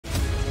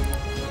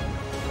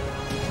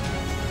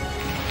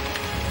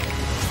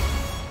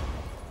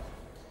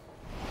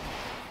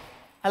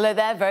Hello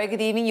there, very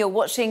good evening. You're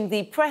watching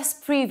the press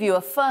preview,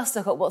 a first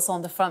look at what's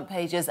on the front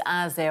pages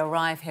as they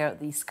arrive here at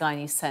the Sky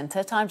News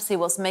Centre. Time to see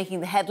what's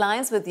making the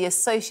headlines with the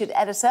Associate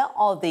Editor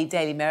of the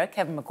Daily Mirror,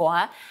 Kevin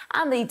Maguire,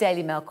 and the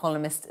Daily Mail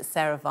columnist,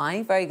 Sarah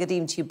Vine. Very good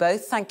evening to you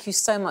both. Thank you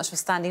so much for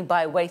standing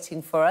by,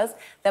 waiting for us.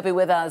 They'll be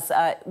with us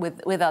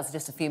with us in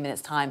just a few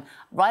minutes' time,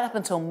 right up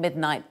until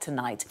midnight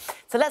tonight.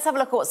 So let's have a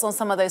look at what's on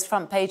some of those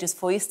front pages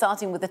for you,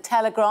 starting with The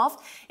Telegraph.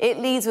 It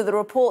leads with a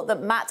report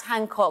that Matt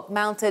Hancock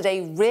mounted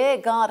a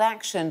rearguard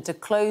action to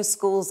close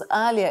schools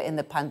earlier in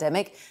the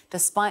pandemic,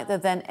 despite the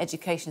then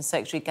Education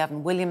Secretary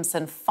Gavin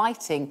Williamson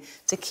fighting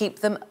to keep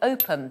them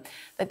open.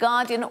 The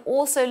Guardian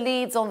also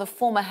leads on the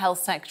former Health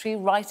Secretary,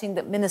 writing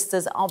that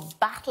ministers are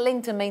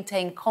battling to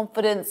maintain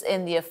confidence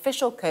in the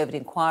official COVID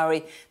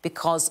inquiry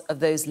because of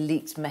those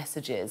leaked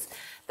messages.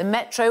 The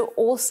Metro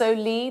also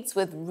leads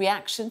with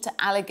reaction to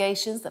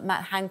allegations that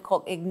Matt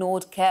Hancock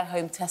ignored care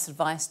home test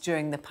advice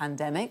during the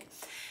pandemic.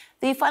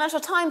 The Financial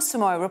Times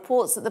tomorrow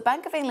reports that the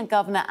Bank of England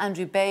Governor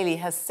Andrew Bailey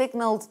has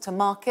signalled to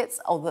markets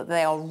that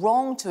they are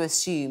wrong to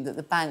assume that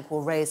the bank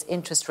will raise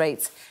interest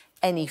rates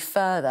any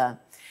further.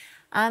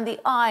 And the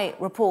Eye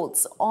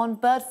reports on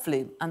bird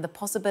flu and the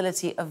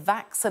possibility of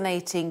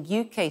vaccinating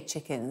UK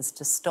chickens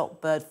to stop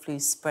bird flu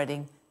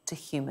spreading to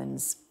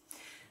humans.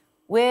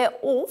 We're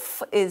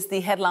off is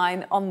the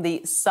headline on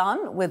The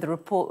Sun, with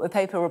the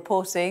paper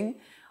reporting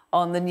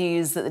on the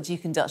news that the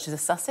Duke and Duchess of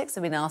Sussex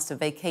have been asked to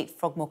vacate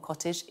Frogmore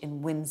Cottage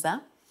in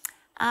Windsor.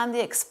 And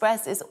The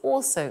Express is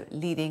also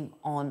leading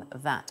on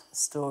that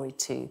story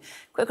too.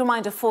 Quick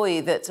reminder for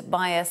you that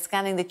by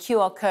scanning the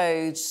QR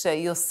code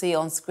you'll see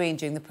on screen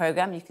during the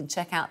programme, you can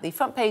check out the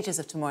front pages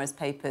of tomorrow's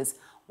papers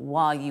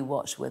while you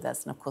watch with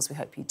us. And of course, we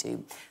hope you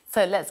do.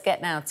 So let's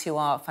get now to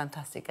our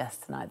fantastic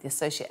guest tonight, the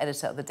Associate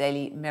Editor of the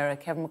Daily Mirror,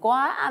 Kevin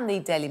Maguire, and the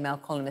Daily Mail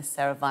columnist,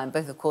 Sarah Vine.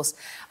 Both, of course,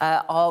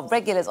 are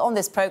regulars on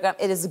this programme.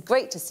 It is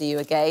great to see you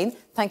again.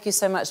 Thank you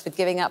so much for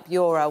giving up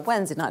your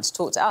Wednesday night to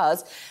talk to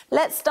us.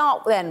 Let's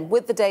start then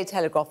with the Daily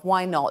Telegraph.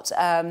 Why not?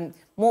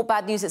 More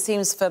bad news, it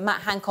seems, for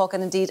Matt Hancock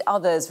and indeed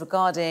others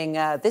regarding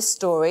this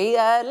story.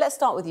 Let's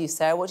start with you,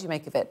 Sarah. What do you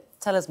make of it?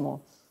 Tell us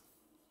more.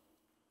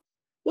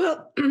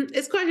 Well,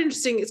 it's quite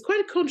interesting. It's quite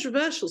a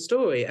controversial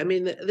story. I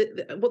mean,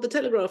 what the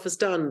Telegraph has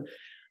done,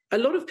 a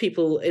lot of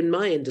people in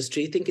my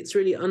industry think it's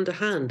really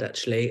underhand,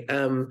 actually,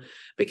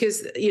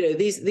 because, you know,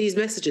 these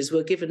messages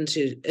were given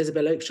to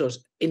Isabel Oakeshott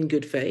in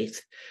good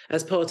faith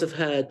as part of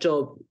her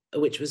job,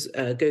 which was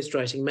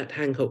ghostwriting Matt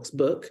Hancock's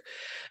book.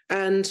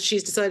 And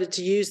she's decided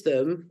to use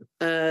them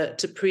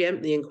to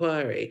preempt the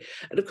inquiry.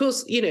 And of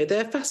course, you know,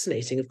 they're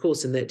fascinating, of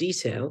course, in their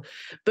detail,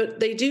 but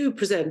they do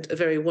present a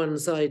very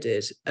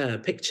one-sided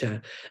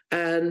picture.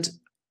 And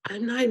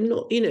I'm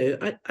not, you know,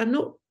 I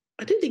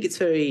don't think it's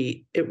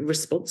very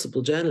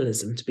responsible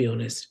journalism, to be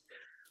honest.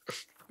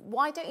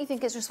 Why don't you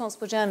think it's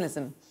responsible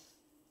journalism?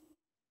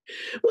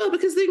 Well,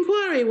 because the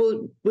inquiry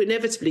will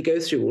inevitably go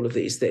through all of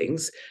these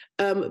things.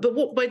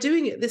 But by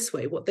doing it this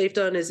way, what they've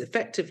done is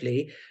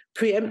effectively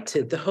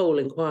preempted the whole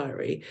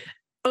inquiry,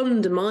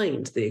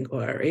 undermined the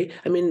inquiry.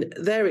 I mean,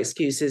 their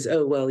excuse is,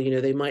 oh, well, you know,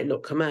 they might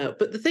not come out.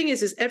 But the thing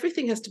is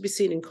everything has to be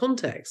seen in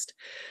context,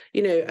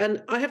 you know,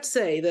 and I have to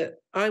say that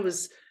I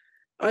was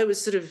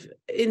sort of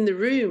in the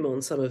room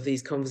on some of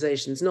these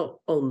conversations, not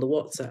on the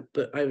WhatsApp,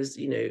 but I was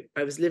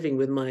living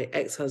with my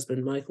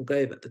ex-husband, Michael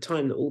Gove, at the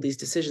time that all these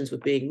decisions were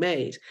being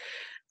made.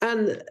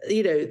 And,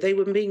 you know, they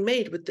were being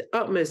made with the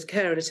utmost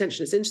care and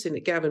attention. It's interesting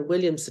that Gavin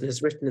Williamson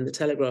has written in the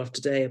Telegraph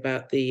today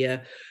about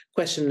the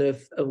question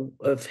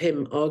of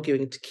him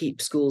arguing to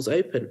keep schools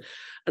open.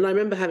 And I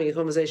remember having a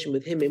conversation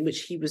with him in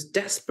which he was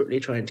desperately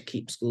trying to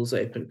keep schools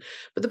open.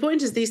 But the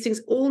point is, these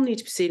things all need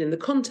to be seen in the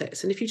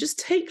context. And if you just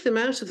take them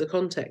out of the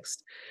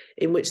context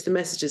in which the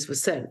messages were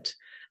sent,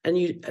 and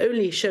you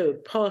only show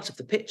part of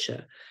the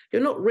picture,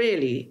 you're not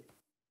really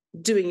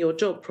doing your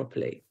job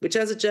properly, which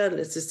as a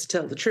journalist is to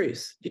tell the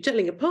truth. You're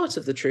telling a part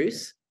of the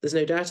truth, there's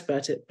no doubt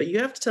about it, but you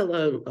have to tell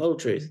the whole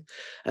truth.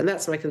 And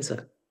that's my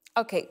concern.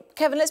 OK,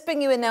 Kevin, let's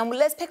bring you in now.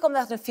 Let's pick on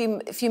that in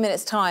a few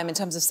minutes' time in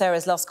terms of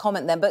Sarah's last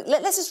comment then. But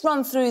let's just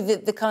run through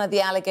the kind of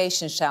the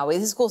allegations, shall we?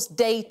 This is, of course,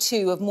 day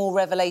 2 of more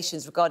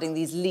revelations regarding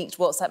these leaked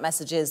WhatsApp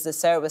messages that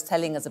Sarah was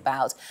telling us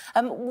about.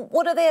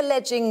 What are they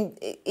alleging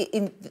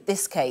in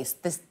this case,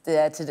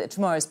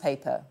 tomorrow's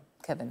paper,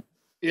 Kevin?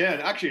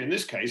 Yeah, actually, in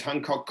this case,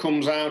 Hancock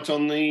comes out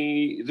on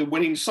the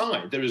winning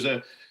side. There is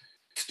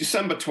it's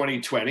December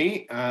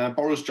 2020.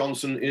 Boris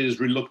Johnson is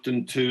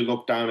reluctant to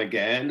look down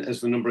again as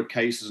the number of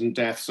cases and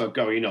deaths are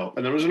going up.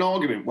 And there was an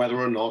argument whether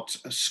or not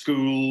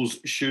schools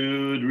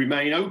should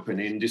remain open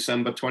in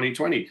December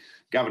 2020.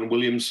 Gavin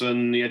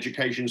Williamson, the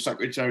Education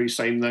Secretary,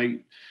 saying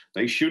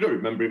they should. I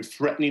remember him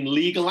threatening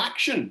legal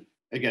action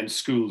against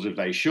schools if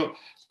they shut.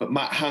 But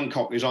Matt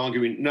Hancock is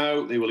arguing,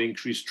 no, they will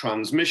increase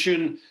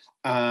transmission.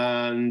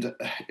 And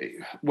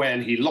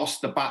when he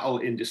lost the battle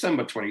in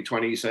December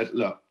 2020, he said,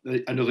 look,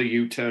 another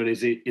U-turn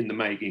is in the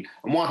making.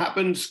 And what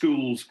happened?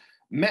 Schools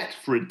met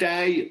for a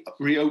day,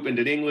 reopened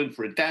in England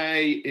for a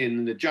day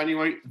in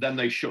January, then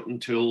they shut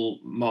until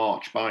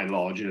March by and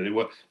large. You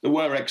know, there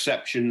were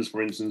exceptions,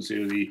 for instance,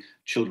 the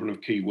children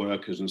of key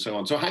workers and so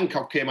on. So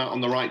Hancock came out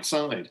on the right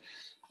side.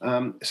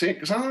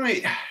 Because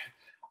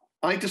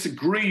I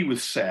disagree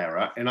with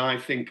Sarah, and I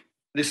think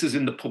this is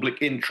in the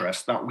public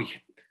interest that we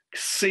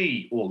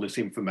see all this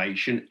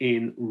information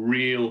in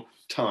real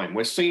time.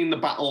 We're seeing the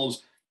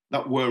battles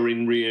that were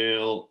in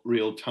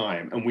real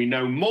time, and we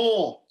know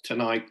more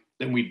tonight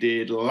than we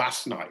did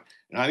last night.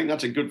 And I think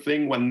that's a good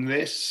thing. When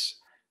this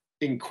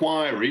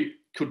inquiry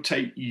could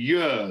take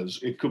years,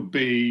 it could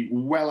be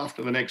well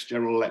after the next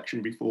general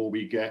election before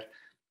we get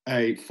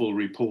a full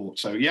report.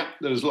 So yeah,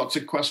 there's lots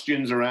of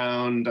questions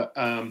around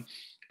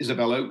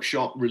Isabel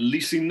Oakeshott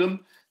releasing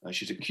them.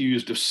 She's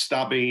accused of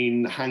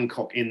stabbing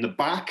Hancock in the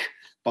back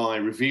by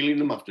revealing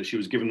them after she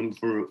was given them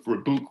for a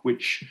book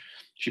which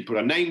she put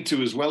her name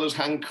to as well as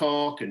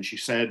Hancock, and she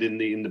said in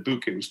the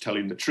book it was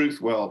telling the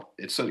truth. Well,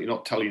 it's certainly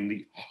not telling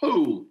the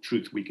whole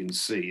truth. We can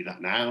see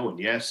that now. And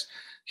yes,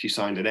 she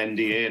signed an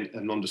NDA,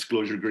 a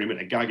non-disclosure agreement,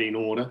 a gagging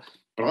order.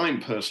 But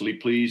I'm personally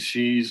pleased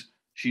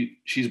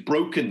she's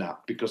broken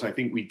that, because I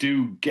think we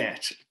do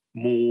get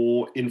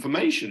more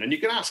information. And you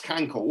can ask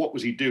Hancock, what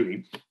was he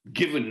doing,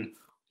 given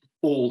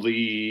all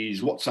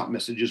these WhatsApp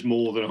messages,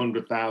 more than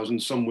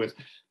 100,000, some with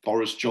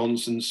Boris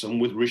Johnson, some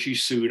with Rishi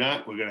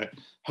Sunak. We're going to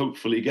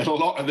hopefully get a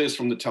lot of this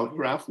from the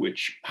Telegraph,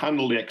 which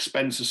handled the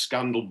expenses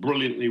scandal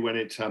brilliantly when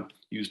it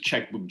used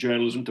checkbook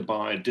journalism to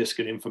buy a disc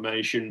of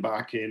information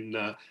back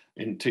in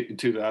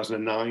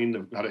 2009.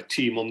 They've had a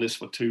team on this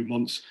for 2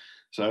 months.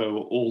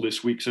 So all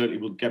this week certainly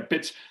we'll get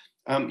bits.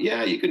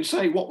 Yeah, you can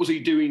say, what was he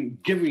doing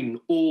giving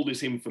all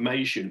this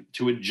information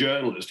to a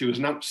journalist who was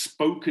an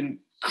outspoken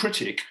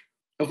critic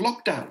of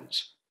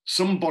lockdowns?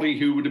 Somebody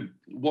who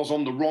was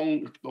on the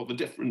wrong or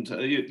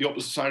the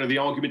opposite side of the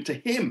argument to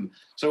him.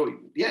 So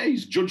yeah,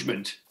 his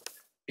judgment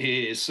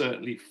is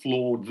certainly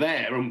flawed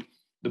there. And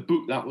the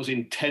book that was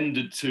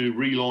intended to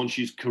relaunch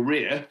his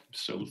career,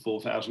 sold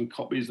 4,000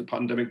 copies, The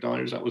Pandemic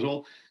Diaries, that was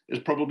all, is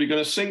probably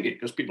going to sink it,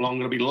 because people aren't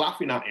going to be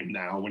laughing at him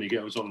now when he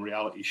goes on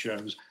reality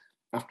shows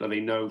after they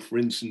know, for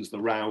instance, the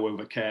row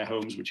over care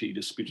homes, which he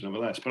disputed over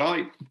less. But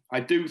I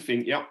do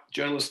think, yeah,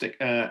 journalistic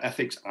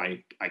ethics,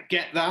 I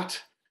get that.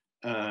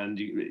 And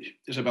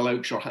Isabel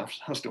Oakeshott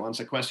has to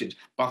answer questions.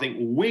 But I think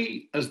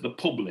we, as the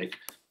public,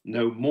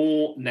 know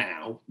more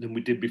now than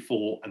we did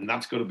before, and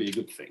that's got to be a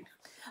good thing.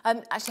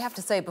 Actually, I have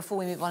to say, before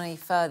we move on any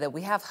further,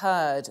 we have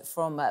heard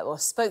from, or a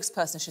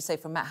spokesperson, I should say,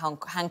 from Matt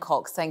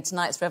Hancock, saying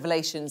tonight's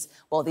revelations,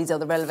 well, these are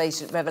the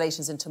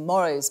revelations in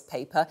tomorrow's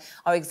paper,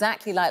 are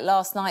exactly like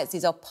last night's.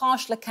 These are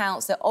partial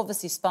accounts. They're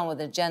obviously spun with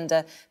an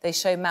agenda. They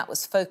show Matt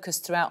was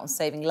focused throughout on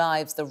saving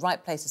lives, the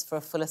right places for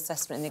a full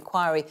assessment in the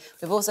inquiry.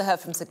 We've also heard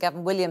from Sir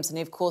Gavin Williamson,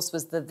 who, of course,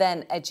 was the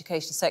then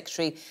Education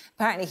Secretary.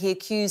 Apparently, he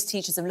accused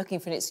teachers of looking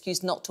for an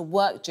excuse not to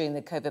work during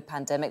the COVID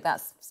pandemic.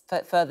 That's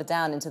further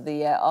down into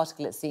the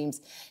article, it seems.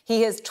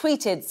 He has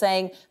tweeted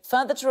saying,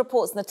 further to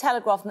reports in the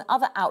Telegraph and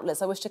other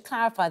outlets, I wish to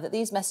clarify that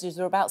these messages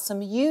are about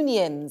some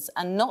unions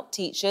and not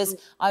teachers.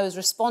 I was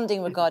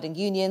responding regarding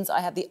unions. I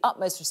have the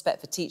utmost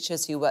respect for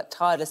teachers who work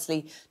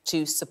tirelessly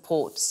to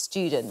support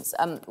students.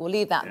 We'll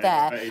leave that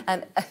there.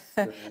 And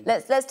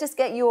let's just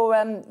get your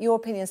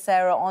opinion,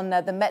 Sarah, on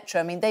the Metro.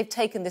 I mean, they've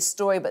taken this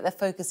story, but they're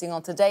focusing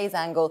on today's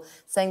angle,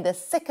 saying they're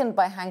sickened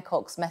by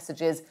Hancock's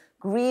messages.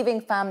 Grieving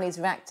families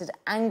reacted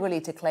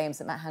angrily to claims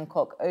that Matt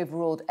Hancock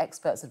overruled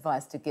experts'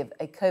 advice to give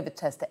a COVID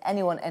test to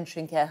anyone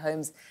entering care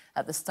homes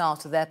at the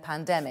start of their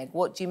pandemic.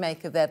 What do you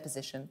make of their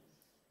position?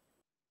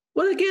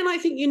 Well, again, I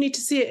think you need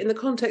to see it in the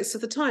context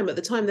of the time. At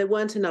the time, there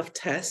weren't enough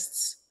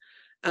tests.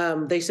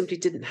 They simply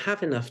didn't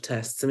have enough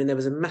tests. I mean, there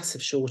was a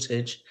massive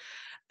shortage.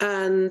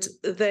 And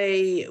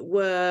they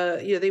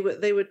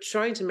were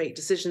trying to make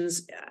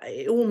decisions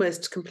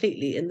almost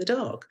completely in the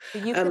dark.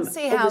 But you can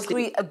see how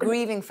a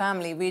grieving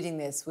family reading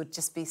this would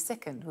just be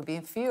sickened, would be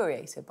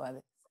infuriated by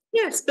this.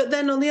 Yes, but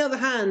then on the other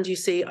hand, you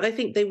see, I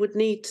think they would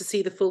need to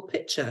see the full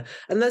picture.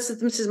 And this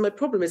is my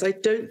problem, is I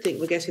don't think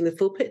we're getting the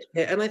full picture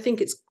here. And I think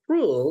it's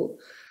cruel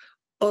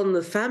on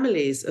the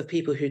families of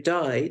people who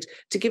died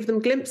to give them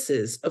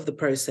glimpses of the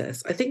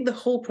process. I think the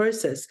whole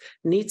process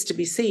needs to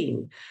be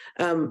seen,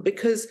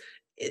 because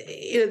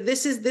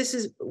this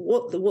is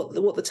what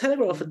the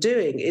Telegraph are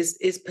doing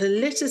is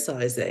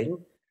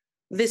politicizing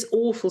this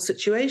awful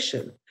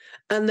situation,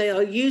 and they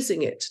are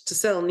using it to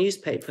sell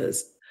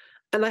newspapers.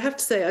 And I have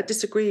to say, I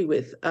disagree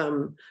with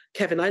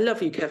Kevin. I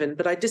love you, Kevin,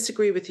 but I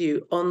disagree with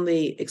you on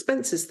the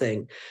expenses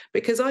thing,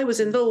 because I was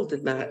involved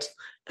in that,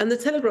 and the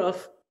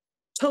Telegraph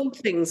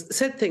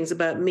said things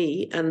about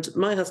me and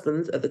my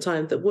husband at the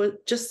time that were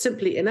just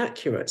simply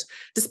inaccurate,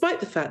 despite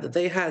the fact that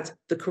they had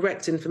the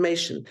correct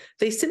information.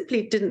 They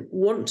simply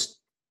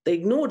they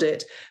ignored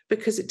it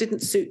because it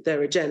didn't suit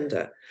their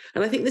agenda.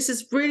 And I think this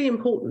is really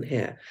important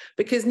here,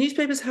 because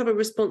newspapers have a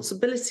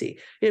responsibility.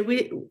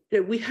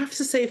 We have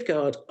to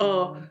safeguard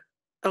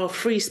our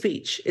free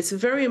speech. It's a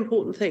very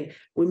important thing.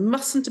 We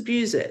mustn't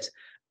abuse it.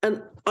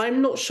 And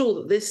I'm not sure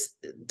that this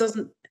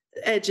doesn't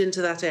edge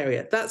into that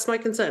area. That's my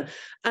concern.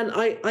 And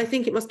I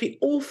think it must be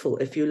awful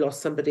if you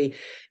lost somebody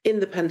in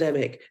the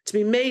pandemic to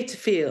be made to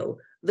feel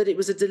that it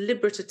was a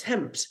deliberate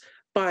attempt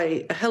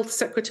by a health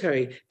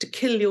secretary to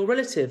kill your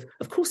relative.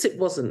 Of course it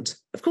wasn't.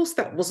 Of course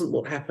that wasn't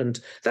what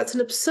happened. That's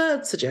an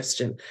absurd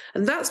suggestion.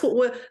 And that's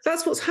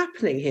what's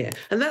happening here.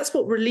 And that's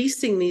what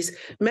releasing these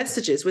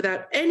messages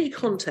without any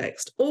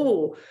context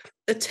or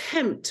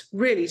attempt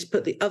really to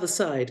put the other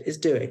side is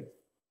doing.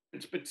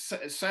 But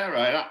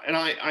Sarah, and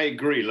I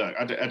agree. Look,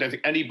 I don't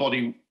think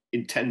anybody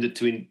intended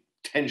to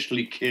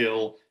intentionally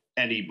kill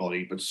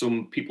anybody, but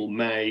some people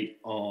may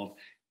have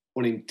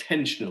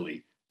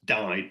unintentionally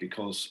died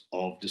because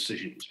of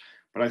decisions.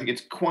 But I think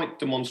it's quite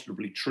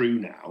demonstrably true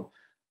now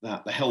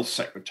that the health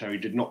secretary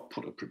did not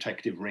put a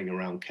protective ring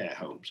around care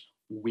homes.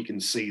 We can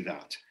see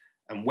that.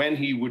 And when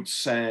he would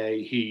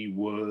say he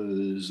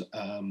was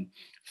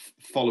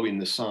following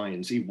the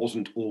science, he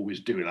wasn't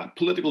always doing that.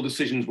 Political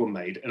decisions were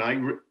made, and I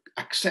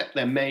accept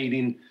they're made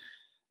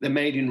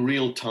in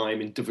real time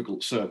in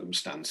difficult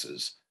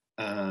circumstances.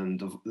 And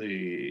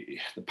the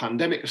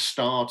pandemic has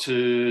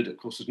started. Of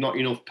course, there's not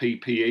enough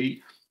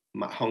PPE.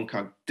 Matt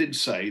Hancock did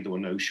say there were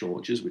no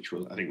shortages, which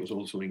I think was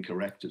also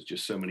incorrect. There's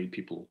just so many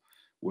people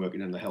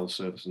working in the health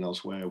service and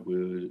elsewhere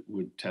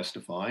would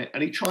testify.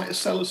 And he tried to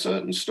sell a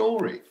certain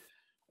story.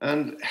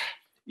 And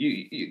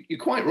you're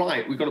quite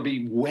right. We've got to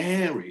be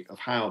wary of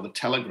how the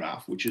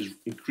Telegraph, which has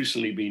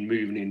increasingly been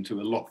moving into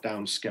a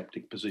lockdown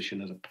skeptic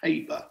position as a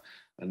paper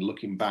and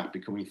looking back,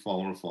 becoming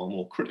far and far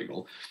more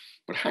critical.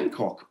 But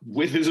Hancock,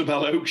 with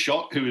Isabel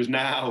Oakeshott, who is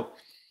now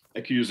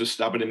accused of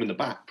stabbing him in the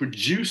back,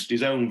 produced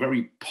his own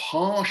very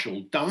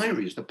partial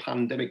diaries, the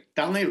pandemic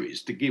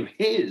diaries, to give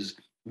his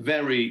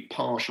very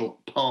partial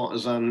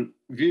partisan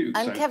view.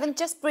 And so, Kevin,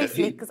 just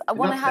briefly, because I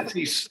want to have...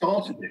 He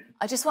started it.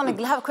 I just want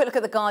to have a quick look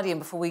at The Guardian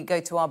before we go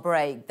to our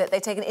break. That they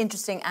take an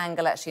interesting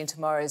angle, actually, in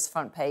tomorrow's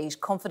front page.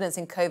 Confidence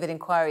in COVID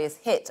inquiry is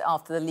hit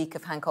after the leak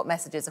of Hancock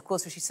messages. Of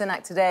course, Rishi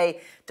Sunak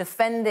today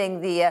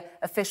defending the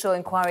official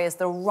inquiry as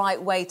the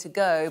right way to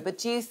go. But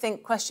do you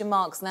think question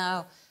marks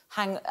now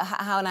hang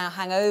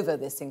over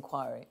this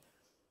inquiry?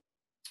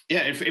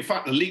 Yeah, in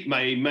fact, the leak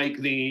may make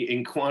the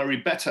inquiry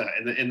better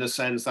in the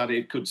sense that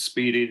it could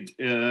speed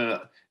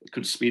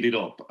it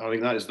up. I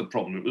think that is the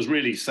problem. It was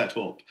really set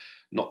up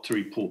not to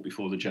report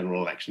before the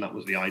general election. That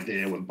was the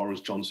idea when Boris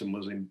Johnson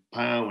was in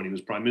power, when he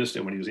was Prime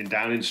Minister, when he was in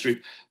Downing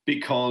Street,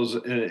 because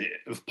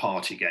of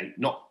Partygate,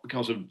 not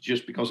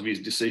just because of his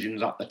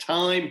decisions at the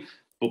time,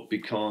 but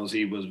because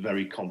he was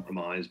very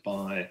compromised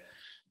by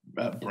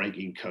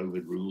breaking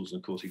COVID rules. And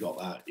of course, he got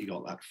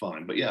that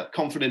fine. But yeah,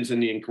 confidence in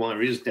the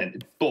inquiry is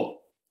dented. But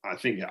I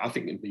think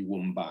it'd be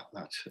won back.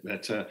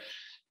 That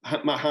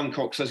Matt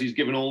Hancock says he's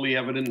given all the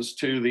evidence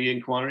to the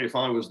inquiry. If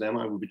I was them,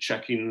 I would be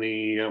checking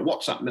the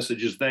WhatsApp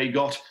messages they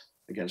got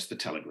against the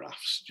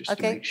Telegraphs, just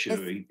to make sure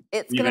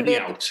it's going to be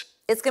out.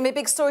 It's going to be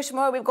a big story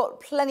tomorrow. We've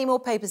got plenty more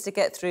papers to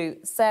get through.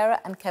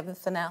 Sarah and Kevin,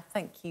 for now,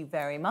 thank you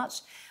very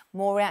much.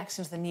 More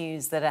reaction to the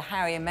news that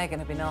Harry and Meghan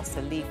have been asked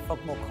to leave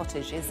Frogmore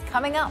Cottage is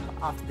coming up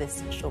after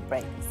this short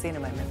break. See you in a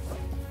moment.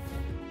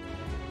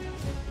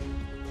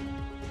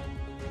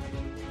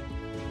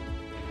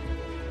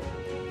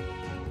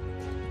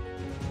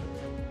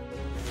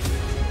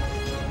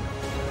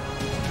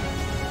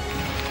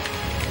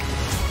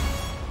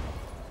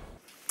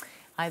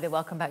 Hi there,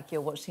 welcome back.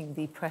 You're watching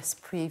the press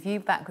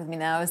preview. Back with me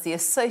now is the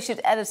associate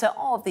editor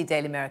of the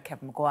Daily Mail,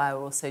 Kevin Maguire.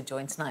 We're also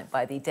joined tonight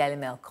by the Daily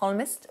Mail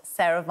columnist,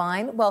 Sarah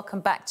Vine. Welcome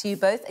back to you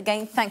both.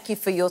 Again, thank you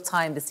for your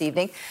time this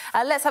evening.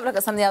 Let's have a look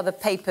at some of the other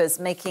papers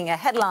making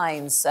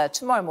headlines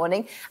tomorrow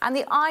morning. And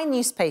the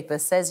newspaper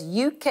says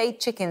UK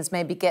chickens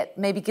may be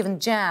given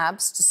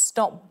jabs to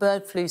stop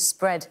bird flu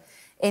spread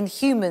in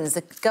humans.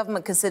 The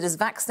government considers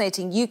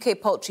vaccinating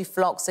UK poultry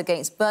flocks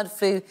against bird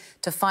flu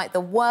to fight the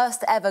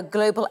worst ever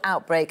global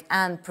outbreak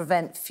and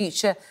prevent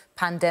future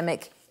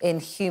pandemic in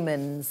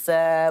humans.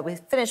 We've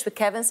finished with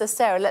Kevin, so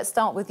Sarah, let's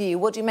start with you.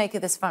 What do you make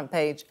of this front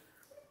page?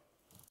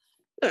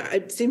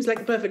 It seems like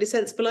a perfectly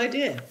sensible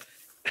idea.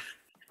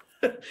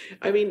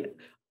 I mean,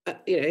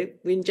 we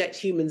inject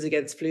humans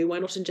against flu. Why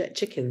not inject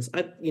chickens?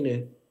 I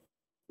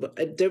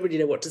don't really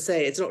know what to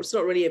say. It's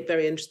not really a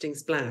very interesting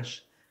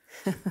splash.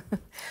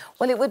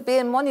 Well, it would be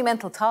a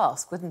monumental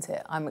task, wouldn't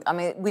it? I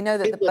mean, we know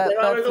that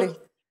bird flu...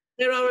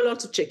 There are a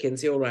lot of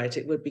chickens, you're right.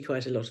 It would be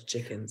quite a lot of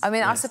chickens. I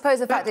mean, yes. I suppose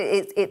the fact that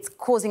it's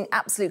causing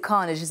absolute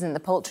carnage isn't the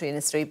poultry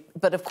industry.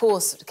 But, of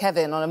course,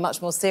 Kevin, on a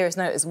much more serious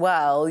note as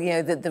well,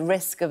 the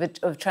risk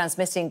of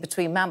transmitting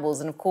between mammals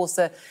and, of course,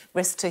 the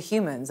risk to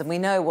humans. And we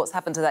know what's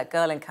happened to that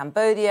girl in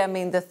Cambodia. I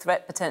mean, the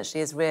threat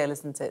potentially is real,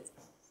 isn't it?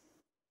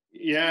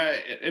 Yeah,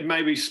 it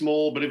may be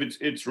small, but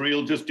if it's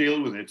real, just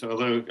deal with it.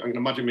 Although I can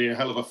imagine me a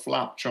hell of a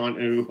flap trying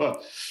to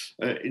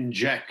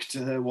inject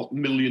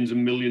millions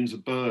and millions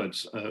of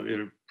birds.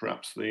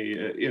 Perhaps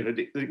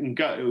they can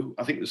go.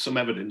 I think there's some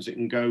evidence it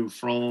can go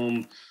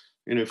from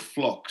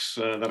flocks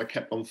that are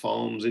kept on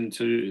farms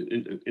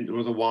into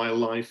other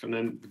wildlife, and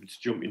then to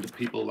jump into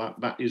people,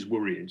 that is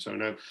worrying. So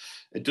no,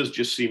 it does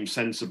just seem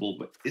sensible,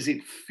 but is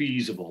it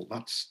feasible?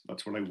 That's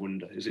what I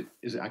wonder. Is it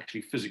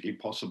actually physically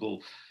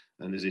possible,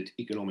 and is it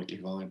economically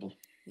viable?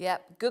 Yeah,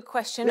 good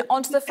question.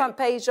 Onto the front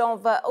page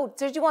of...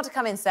 did you want to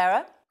come in,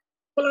 Sarah?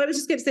 Well, I was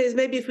just going to say is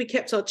maybe if we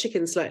kept our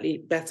chickens slightly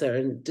better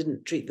and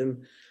didn't treat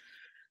them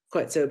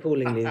quite so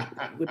appallingly.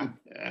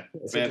 Yeah,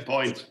 fair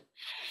point.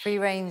 Free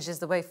range is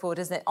the way forward,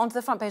 isn't it? Onto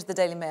the front page of the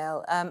Daily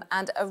Mail,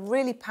 and a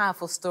really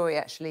powerful story,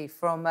 actually,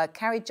 from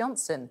Carrie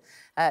Johnson.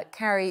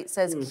 Carrie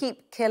says,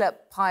 keep killer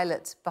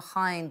pilot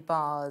behind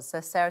bars.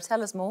 Sarah,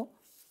 tell us more.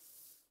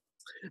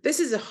 This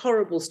is a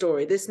horrible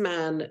story. This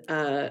man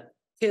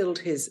killed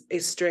his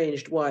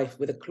estranged wife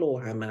with a claw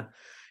hammer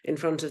in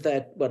front of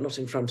their, well, not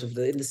in front of,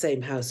 in the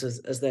same house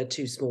as their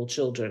two small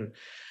children.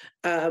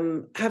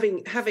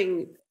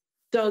 Having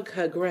dug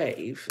her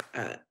grave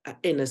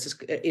in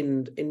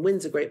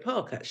Windsor Great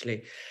Park,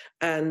 actually,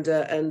 and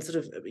sort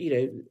of,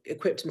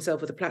 equipped himself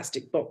with a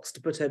plastic box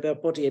to put her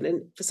body in.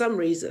 And for some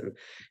reason,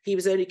 he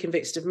was only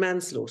convicted of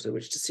manslaughter,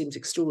 which just seems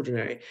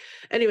extraordinary.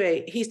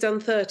 Anyway, he's done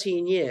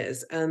 13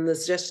 years, and the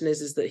suggestion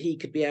is that he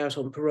could be out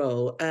on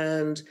parole.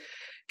 And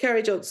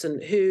Carrie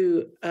Johnson,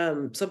 who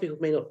some people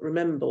may not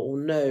remember or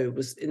know,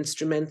 was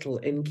instrumental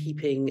in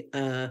keeping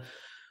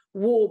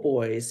War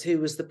Boys, who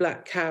was the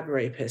black cab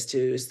rapist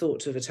who is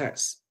thought to have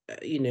attacked,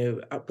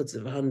 upwards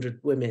of 100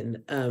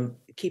 women,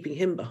 keeping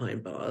him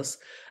behind bars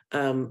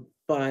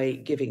by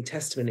giving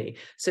testimony.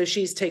 So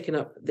she's taken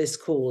up this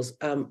cause,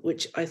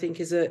 which I think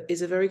is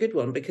a very good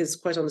one, because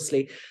quite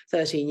honestly,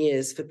 13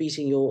 years for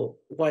beating your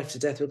wife to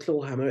death with a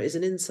claw hammer is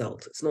an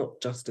insult. It's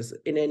not justice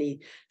in any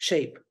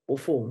shape or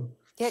form.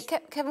 Yeah,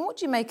 Kevin, what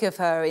do you make of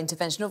her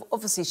intervention?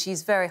 Obviously,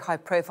 she's very high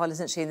profile,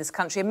 isn't she, in this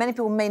country? And many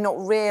people may not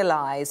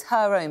realise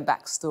her own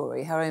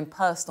backstory, her own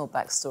personal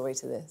backstory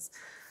to this.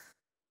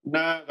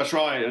 No, that's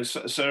right.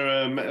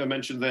 Sarah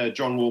mentioned there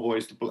John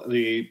Warboys,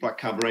 the black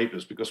cab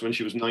rapist, because when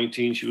she was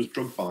 19, she was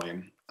drugged by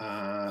him,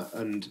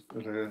 and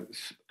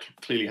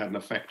clearly had an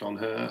effect on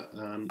her.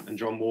 And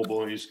John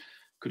Warboys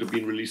could have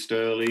been released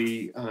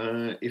early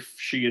if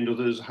she and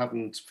others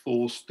hadn't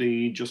forced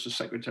the Justice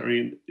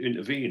Secretary to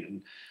intervene.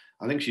 And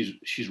I think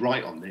she's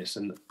right on this,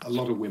 and a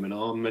lot of women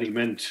are, many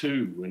men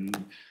too.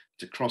 And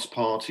to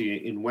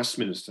cross-party in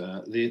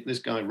Westminster, this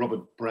guy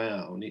Robert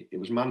Brown, it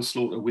was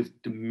manslaughter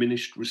with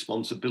diminished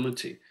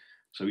responsibility,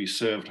 so he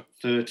served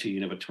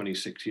 13 of a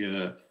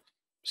 26-year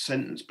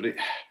sentence. But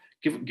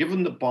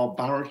given the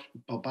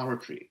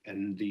barbarity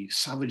and the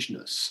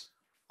savageness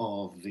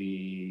of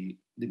the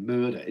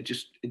murder, it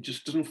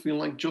just doesn't feel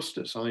like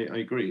justice. I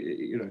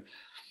agree.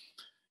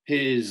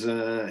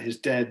 His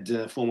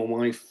dead former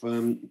wife,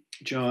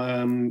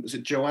 is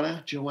it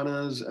Joanna?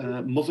 Joanna's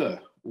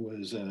mother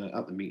was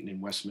at the meeting in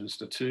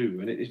Westminster too,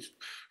 and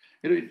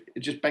it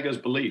just beggars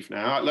belief.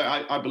 Now,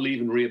 I believe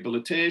in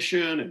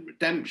rehabilitation and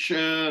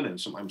redemption, and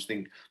sometimes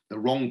think the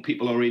wrong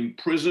people are in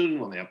prison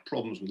when they have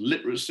problems with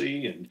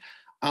literacy and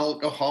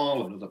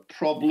alcohol and other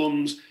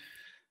problems.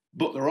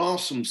 But there are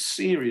some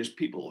serious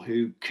people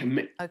who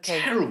commit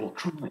terrible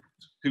crimes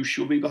who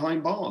should be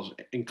behind bars,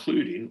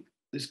 including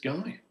this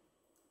guy.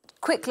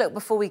 Quick look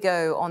before we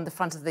go on the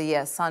front of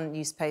the Sun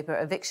newspaper.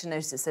 Eviction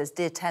notice. It says,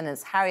 "Dear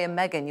tenants, Harry and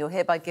Meghan, you're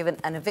hereby given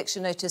an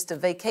eviction notice to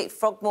vacate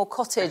Frogmore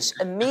Cottage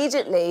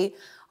immediately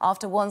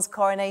after one's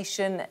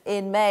coronation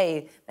in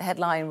May." The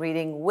headline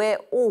reading, "We're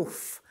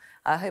off."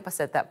 I hope I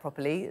said that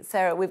properly.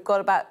 Sarah,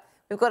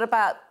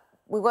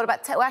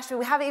 actually,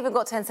 we haven't even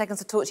got 10 seconds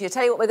to talk to you.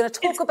 Tell you what, we're going to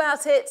talk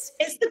about it.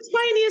 It's the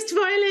tiniest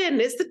violin.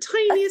 It's the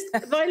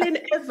tiniest violin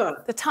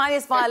ever. The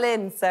tiniest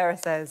violin, Sarah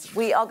says.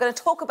 We are going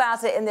to talk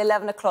about it in the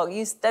 11 o'clock.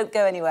 You don't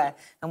go anywhere,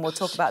 and we'll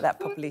talk about that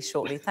properly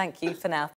shortly. Thank you for now.